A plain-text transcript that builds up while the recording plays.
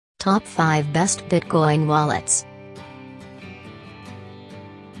Top 5 Best Bitcoin Wallets.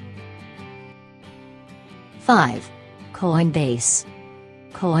 5. Coinbase.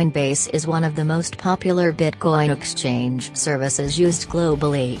 Coinbase is one of the most popular Bitcoin exchange services used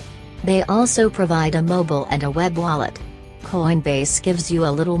globally. They also provide a mobile and a web wallet. Coinbase gives you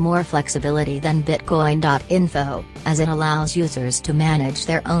a little more flexibility than Bitcoin.info, as it allows users to manage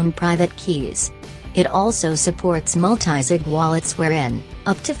their own private keys. It also supports multi-sig wallets wherein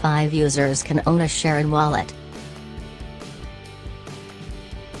up to 5 users can own a shared wallet.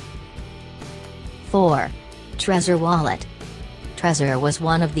 4. Trezor Wallet. Trezor was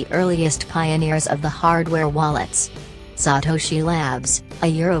one of the earliest pioneers of the hardware wallets. Satoshi Labs, a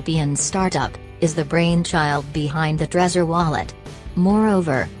European startup, is the brainchild behind the Trezor wallet.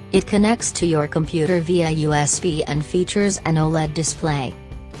 Moreover, it connects to your computer via USB and features an OLED display.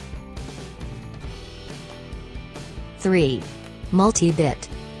 3. Multibit.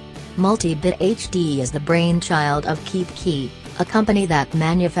 Multibit HD is the brainchild of KeepKey, a company that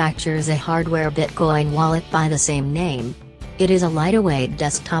manufactures a hardware Bitcoin wallet by the same name. It is a lightweight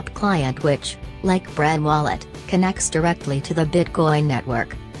desktop client which, like Bread Wallet, connects directly to the Bitcoin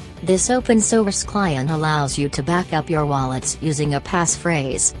network. This open-source client allows you to back up your wallets using a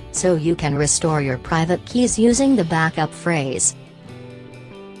passphrase, so you can restore your private keys using the backup phrase.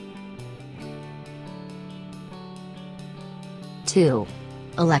 2.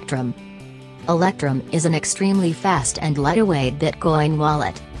 Electrum. Electrum is an extremely fast and lightweight Bitcoin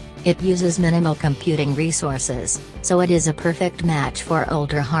wallet. It uses minimal computing resources, so it is a perfect match for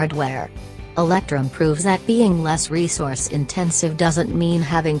older hardware. Electrum proves that being less resource-intensive doesn't mean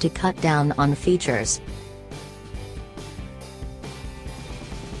having to cut down on features.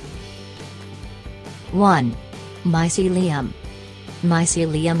 1. Mycelium.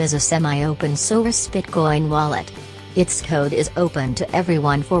 Mycelium is a semi-open source Bitcoin wallet. Its code is open to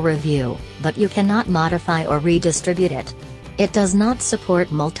everyone for review, but you cannot modify or redistribute it. It does not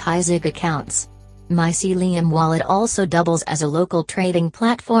support multi-sig accounts. Mycelium Wallet also doubles as a local trading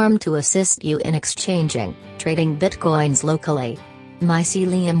platform to assist you in trading bitcoins locally.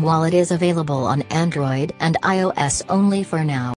 Mycelium Wallet is available on Android and iOS only for now.